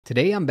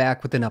Today I'm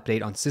back with an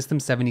update on System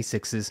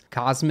 76's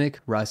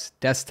Cosmic Rust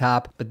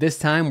desktop, but this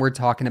time we're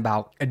talking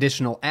about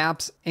additional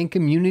apps and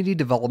community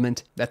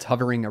development that's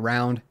hovering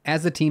around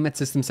as the team at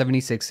System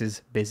 76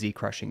 is busy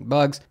crushing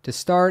bugs. To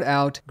start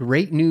out,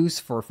 great news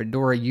for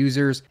Fedora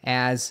users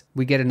as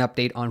we get an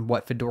update on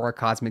what Fedora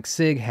Cosmic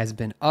SIG has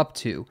been up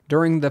to.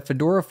 During the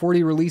Fedora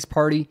 40 release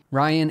party,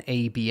 Ryan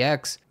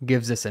ABX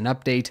gives us an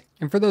update.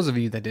 And for those of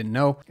you that didn't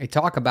know, I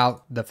talk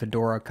about the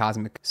Fedora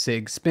Cosmic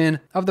SIG spin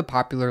of the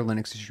popular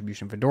Linux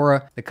distribution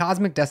Fedora. The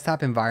Cosmic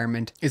desktop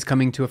environment is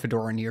coming to a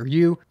Fedora near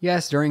you.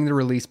 Yes, during the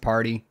release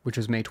party, which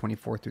was May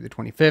 24th through the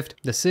 25th,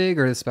 the SIG,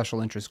 or the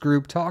Special Interest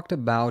Group, talked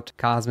about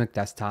Cosmic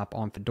desktop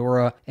on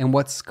Fedora and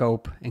what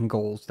scope and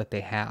goals that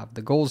they have.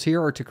 The goals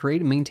here are to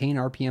create and maintain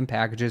RPM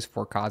packages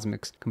for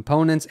Cosmic's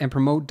components and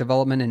promote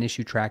development and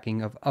issue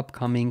tracking of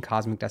upcoming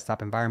Cosmic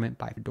desktop environment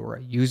by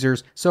Fedora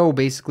users. So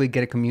basically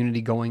get a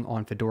community going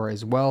on Fedora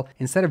as well,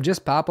 instead of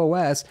just Pop!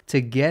 OS, to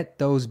get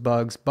those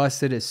bugs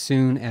busted as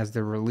soon as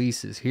the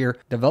release is here.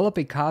 Develop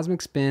a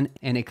Cosmic spin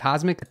and a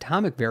Cosmic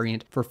Atomic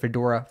variant for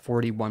Fedora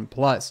 41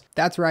 Plus.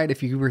 That's right,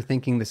 if you were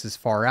thinking this is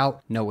far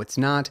out, no it's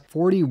not.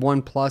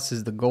 41 Plus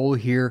is the goal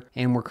here,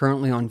 and we're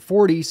currently on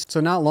 40,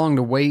 so not long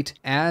to wait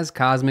as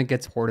Cosmic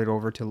gets ported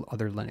over to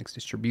other Linux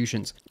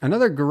distributions.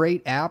 Another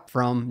great app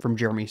from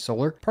Jeremy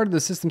Solar, part of the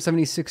System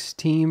 76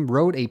 team,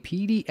 wrote a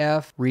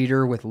PDF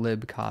reader with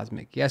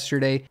libcosmic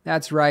yesterday.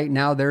 That's right,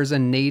 now there's a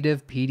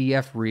native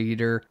PDF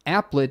reader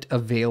applet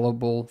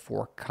available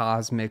for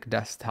Cosmic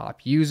desktop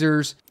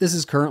users. This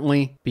is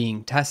currently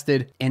being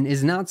tested and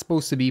is not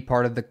supposed to be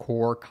part of the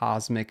core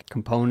Cosmic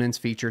components,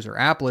 features, or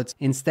applets.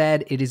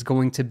 Instead, it is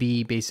going to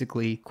be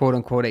basically quote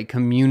unquote a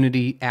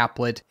community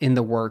applet in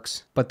the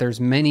works, but there's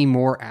many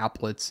more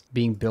applets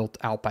being built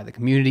out by the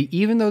community,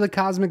 even though the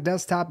Cosmic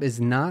desktop is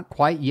not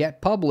quite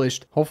yet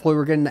published. Hopefully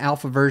we're getting the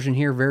alpha version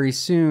here very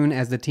soon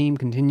as the team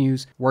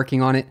continues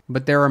working on it,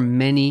 but there are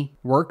many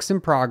works in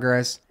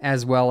progress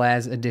as well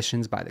as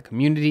additions by the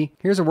community.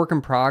 Here's a work in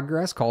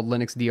progress called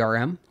Linux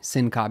DRM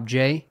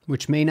syncopj,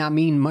 which may not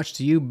mean much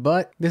to you,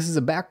 but this is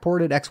a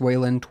backported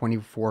X-Wayland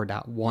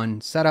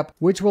 24.1 setup,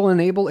 which will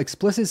enable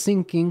explicit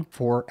syncing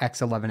for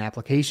X11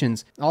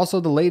 applications. Also,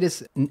 the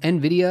latest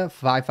NVIDIA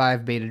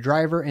 5.5 beta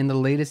driver and the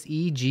latest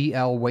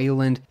EGL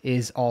Wayland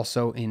is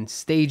also in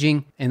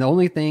staging, and the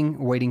only thing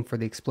waiting for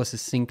the explicit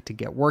sync to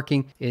get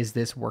working is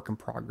this work in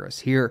progress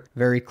here.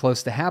 Very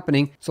close to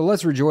happening, so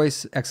let's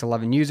rejoice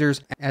X11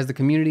 users as the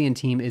community and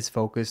team is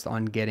focused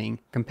on getting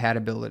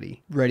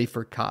compatibility ready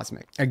for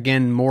Cosmic.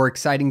 Again, more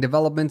exciting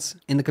developments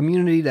in the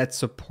community that's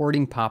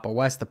supporting Pop!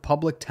 OS. The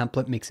public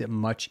template makes it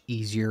much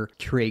easier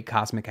to create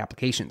Cosmic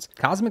applications.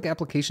 Cosmic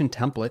application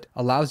template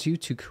allows you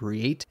to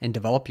create and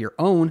develop your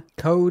own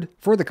code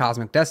for the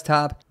Cosmic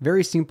desktop.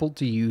 Very simple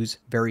to use,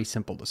 very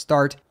simple to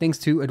start. Thanks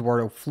to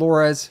Eduardo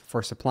Flores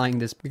for supplying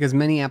this, because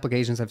many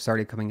applications have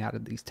started coming out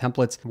of these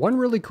templates. One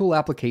really cool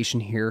application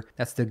here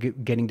that's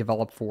getting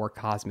developed for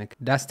Cosmic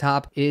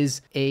desktop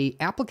is a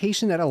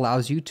application that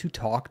allows you to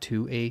talk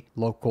to a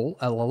local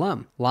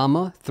LLM.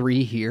 Llama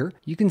 3 here,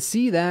 you can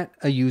see that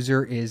a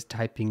user is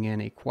typing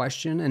in a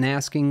question and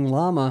asking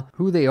Llama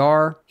who they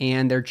are,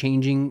 and they're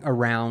changing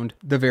around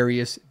the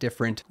various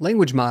different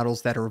language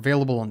models that are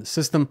available on the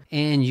system,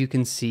 and you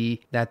can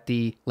see that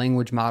the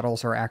language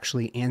models are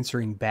actually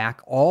answering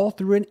back all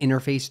through an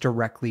interface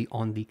directly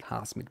on the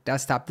Cosmic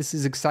desktop. This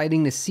is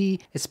exciting to see,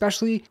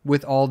 especially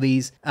with all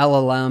these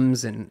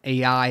LLMs and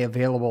AI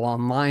available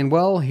online.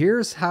 Well,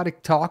 here's how to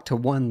talk to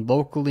one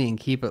locally and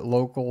keep it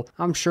local.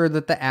 I'm sure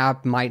that the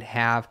app might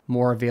have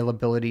more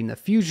availability in the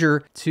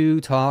future to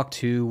talk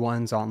to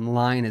ones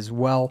online as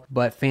well,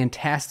 but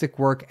fantastic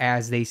work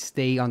as they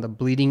stay on the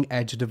bleeding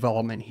edge of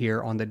development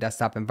here on the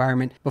desktop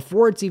environment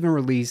before it's even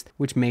released,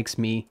 which makes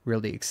me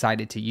really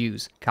excited to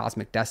use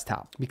Cosmic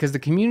desktop because the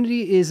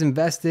community is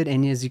invested,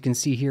 and as you can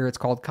see here, it's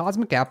called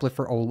Cosmic Applet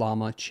for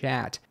Ollama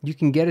Chat. You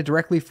can get it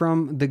directly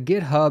from the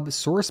GitHub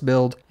source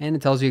build, and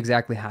it tells you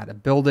exactly how to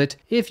build it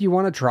if you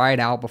want to try it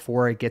out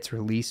before it gets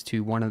released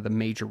to one of the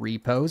major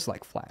repos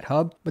like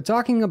FlatHub. But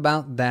talking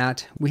about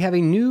that, we have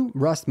a new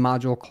Rust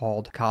module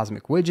called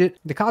Cosmic Widget.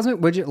 The Cosmic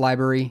Widget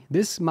library,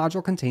 this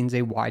module contains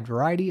a wide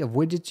variety of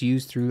widgets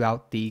used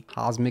throughout the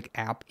Cosmic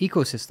app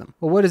ecosystem.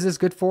 Well, what is this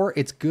good for?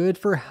 It's good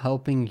for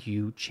helping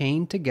you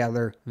chain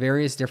together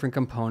various different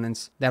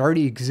components that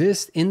already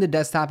exist in the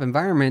desktop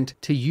environment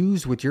to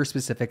use with your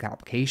specific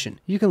application.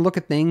 You can look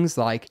at things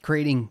like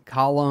creating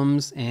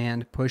columns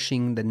and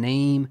pushing the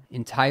name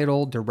and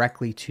title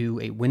directly to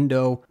a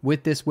window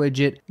with this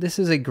widget. This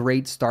is a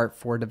great start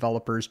for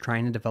developers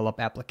trying to develop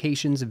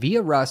applications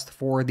via Rust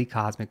for the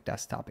Cosmic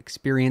desktop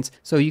experience.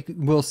 So you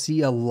will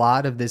see a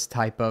lot of this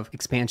type of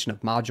expansion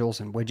of modules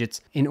and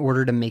widgets in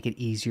order to make it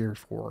easier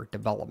for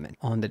development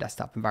on the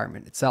desktop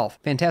environment itself.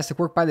 Fantastic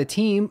work by the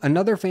team.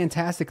 Another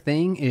fantastic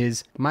thing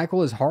is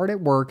Michael is hard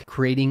at work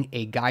creating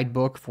a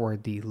guidebook for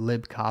the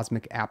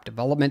libcosmic app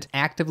development,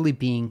 actively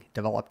being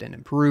developed and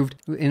improved.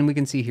 And we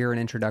can see here an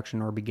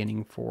introduction or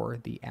beginning for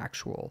the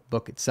actual book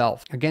look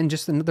itself. Again,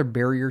 just another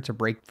barrier to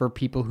break for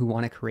people who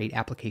want to create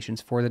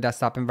applications for the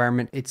desktop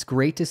environment. It's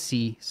great to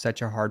see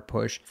such a hard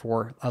push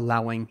for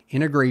allowing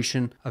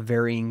integration of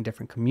varying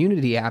different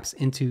community apps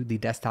into the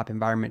desktop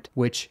environment,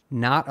 which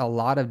not a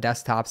lot of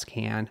desktops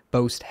can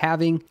boast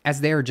having,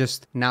 as they are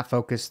just not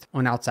focused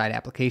on outside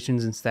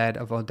applications instead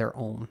of on their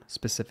own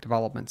specific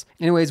developments.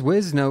 Anyways,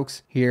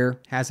 WizNotes here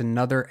has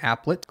another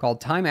applet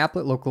called Time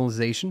Applet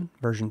Localization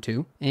version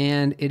 2,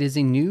 and it is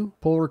a new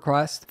pull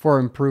request for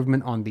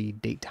improvement on the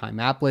datetime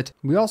applet.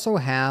 We also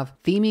have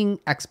theming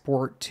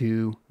export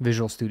to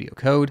Visual Studio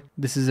Code.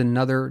 This is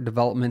another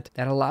development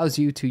that allows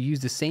you to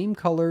use the same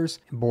colors,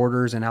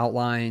 borders, and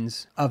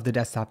outlines of the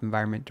desktop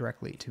environment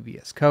directly to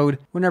VS Code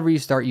whenever you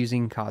start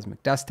using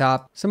Cosmic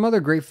Desktop. Some other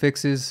great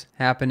fixes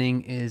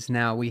happening is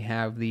now we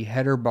have the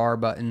header bar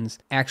buttons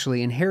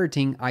actually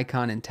inheriting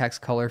icon and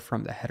text color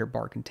from the header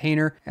bar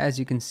container, as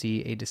you can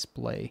see a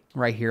display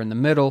right here in the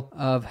middle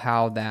of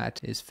how that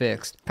is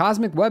fixed.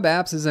 Cosmic Web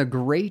Apps is a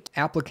great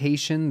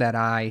application that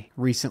I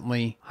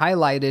recently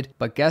highlighted,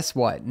 but guess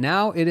what?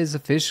 Now it is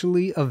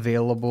officially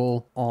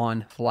available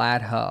on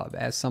FlatHub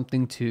as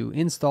something to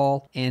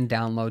install and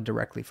download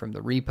directly from the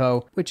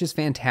repo, which is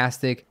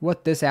fantastic.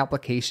 What this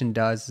application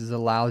does is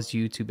allows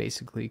you to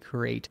basically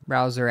create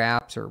browser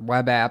apps or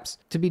web apps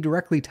to be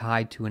directly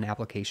tied to an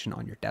application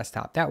on your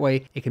desktop. That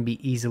way it can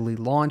be easily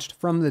launched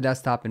from the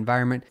desktop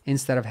environment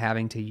instead of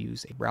having to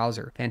use a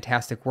browser.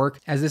 Fantastic work,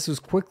 as this was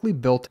quickly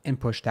built and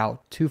pushed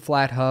out to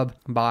FlatHub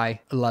by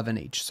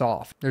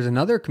 11hsoft. There's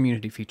another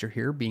community feature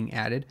here being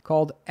added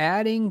called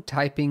adding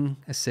typing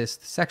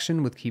assist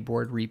section with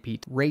keyboard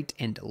repeat rate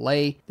and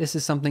delay. This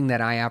is something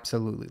that I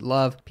absolutely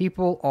love.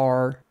 People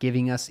are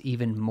giving us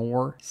even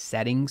more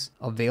settings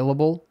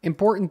available.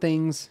 Important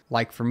things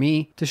like, for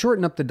me, to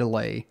shorten up the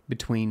delay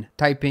between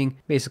typing.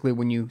 Basically,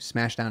 when you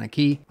smash down a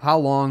key, how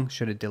long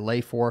should it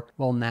delay for?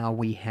 Well, now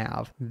we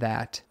have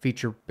that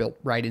feature built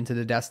right into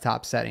the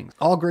desktop settings.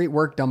 All great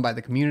work done by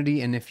the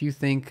community, and if you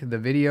think the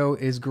video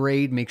is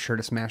great, make sure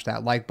to smash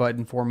that like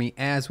button for me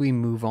as we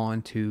move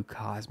on to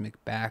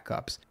Cosmic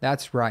Backups.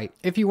 That's right.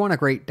 If you want a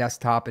great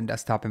desktop and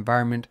desktop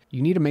environment,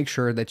 you need to make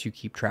sure that you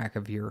keep track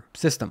of your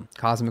system.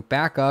 Cosmic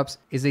Backups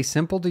is a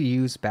simple to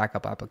use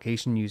backup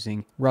application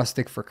using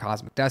Rustic for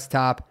Cosmic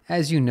Desktop.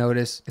 As you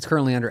notice, it's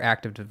currently under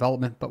active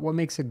development, but what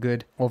makes a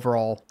good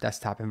overall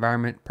desktop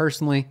environment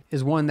personally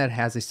is one that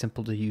has a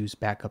simple to use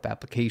backup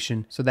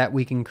application so that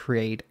we can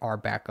create our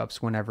backups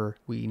whenever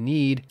we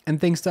need. And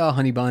thanks to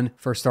Honeybun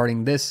for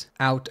starting this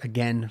out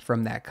again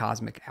from that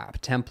Cosmic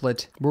app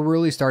template. We're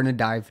really starting to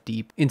dive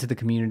deep into the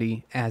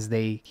community as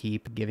they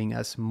keep giving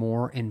us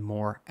more and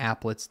more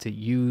applets to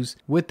use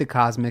with the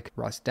Cosmic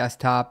Rust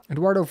desktop.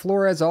 Eduardo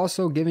Flores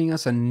also giving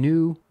us a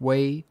new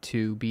way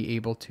to be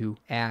able to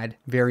add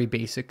very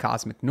basic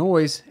Cosmic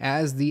noise.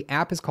 As the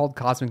app is called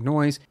Cosmic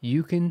Noise,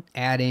 you can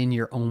add in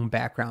your own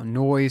background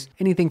noise,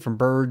 anything from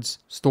birds,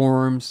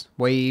 storms,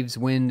 waves,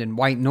 wind, and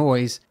white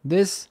noise.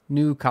 This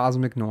new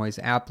Cosmic Noise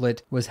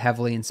applet was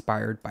heavily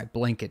inspired by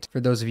Blanket. For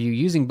those of you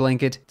using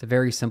Blanket, it's a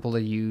very simple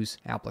to use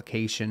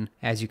application.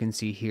 As you can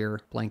see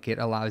here, Blanket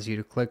allows you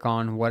to click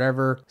on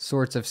whatever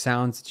sorts of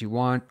sounds that you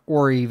want,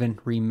 or even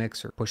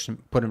remix or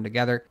put them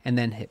together, and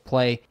then hit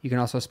play. You can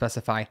also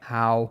specify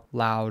how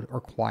loud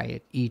or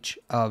quiet each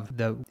of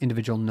the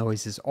individual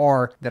noises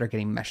are that are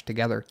getting meshed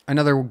together.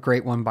 Another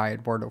great one by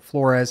Eduardo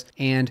Flores.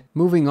 And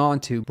moving on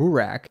to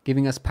Burak,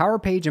 giving us Power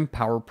Page and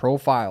Power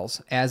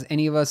Profiles. As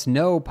any of us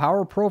know,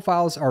 Power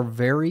Profiles are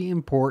very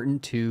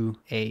important to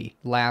a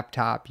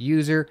laptop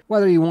user,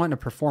 whether you want a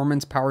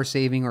performance, power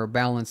saving, or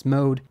balanced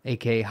mode,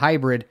 aka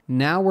hybrid.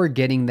 Now we're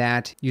getting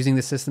that using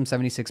the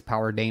System76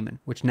 Power Daemon,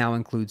 which now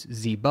includes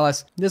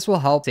Z-Bus. This will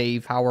help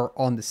save power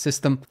on the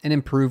system and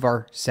improve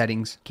our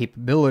settings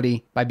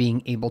capability by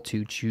being able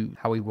to choose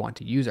how we want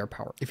to use our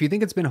power. If you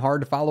think it's been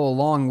hard to follow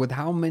along with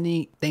how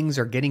many things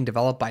are getting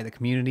developed by the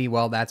community,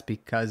 well, that's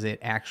because it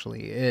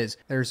actually is.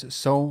 There's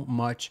so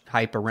much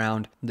hype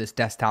around this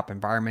desktop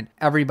environment.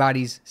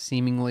 Everybody's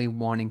seemingly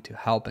wanting to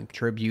help and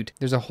contribute.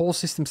 There's a whole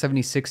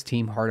System76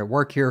 team hard at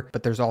work here,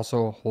 but there's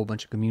also a whole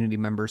bunch of community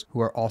members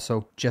who are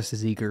also just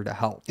as eager to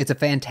help. It's a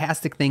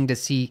fantastic thing to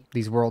see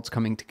these worlds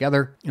coming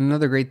together. And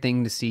another great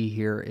thing to see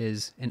here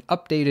is an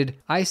updated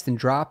iced and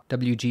dropped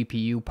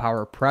WGPU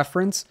power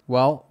preference.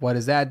 Well, what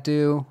does that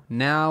do?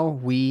 Now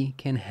we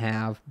can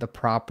have the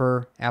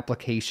proper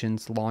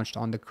applications launched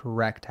on the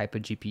correct type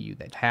of GPU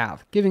that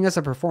have, giving us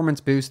a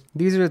performance boost.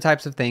 These are the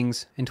types of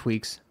things and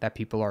tweaks that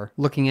people are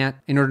looking at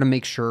in order to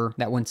make sure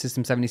that when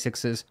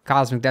System76's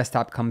Cosmic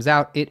Desktop comes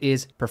out, it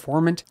is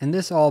performant. And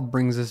this all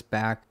brings us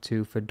back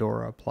to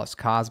Fedora plus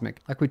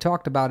Cosmic. Like we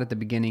talked about at the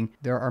beginning,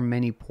 there are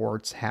many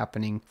ports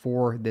happening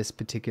for this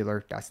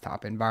particular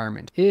desktop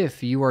environment.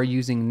 If you are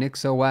using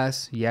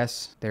NixOS,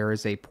 yes, there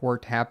is a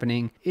port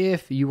happening.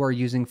 If you are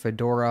using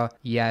Fedora,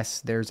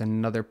 yes, there's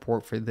another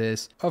port for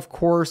this. Of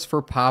course,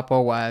 for Pop!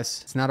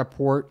 OS, it's not a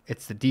port,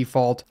 it's the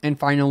default. And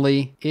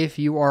finally, if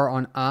you are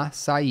on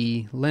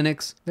Asahi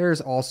Linux, there's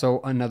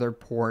also another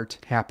port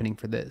happening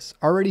for this.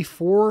 Already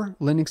 4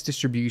 Linux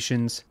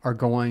distributions are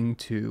going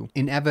to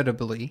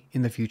inevitably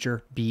in the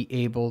future be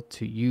able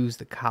to use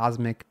the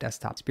Cosmic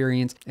desktop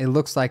experience. It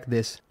looks like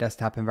this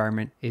desktop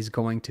environment is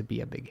going to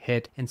be a big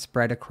hit and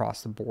spread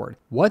across the board.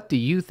 What do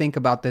you think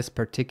about this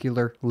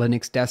particular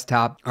Linux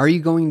desktop? Are you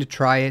going to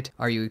try it?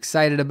 Are you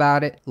excited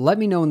about it? Let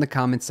me know in the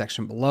comments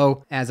section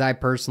below, as I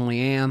personally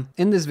am.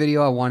 In this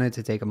video, I wanted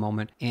to take a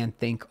moment and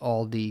thank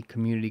all the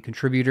community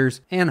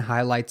contributors and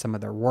highlight some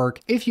of their work.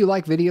 If you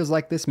like videos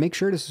like this, make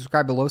sure to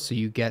subscribe below so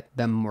you get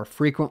them more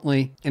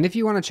frequently. And if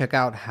you want to check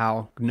out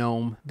how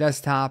GNOME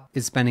Desktop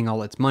is spending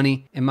all its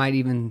money, it might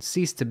even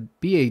cease to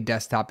be a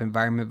desktop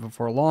environment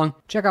before long,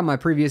 check out my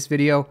previous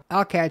video.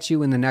 I'll catch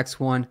you in the next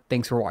one.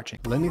 Thanks for watching.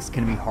 Linux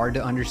can be hard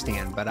to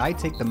understand, but I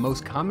take the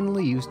most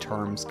commonly used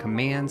terms,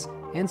 commands,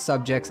 and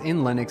subjects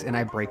in Linux and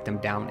I break them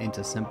down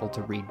into simple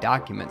to read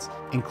documents,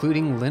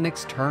 including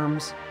Linux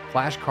terms,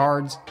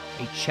 flashcards,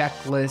 a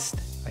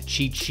checklist, a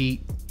cheat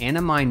sheet, and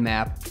a mind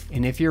map.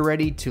 And if you're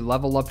ready to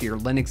level up your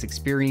Linux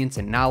experience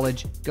and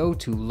knowledge, go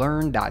to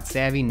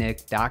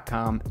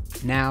learn.savvynik.com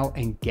now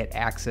and get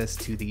access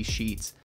to these sheets.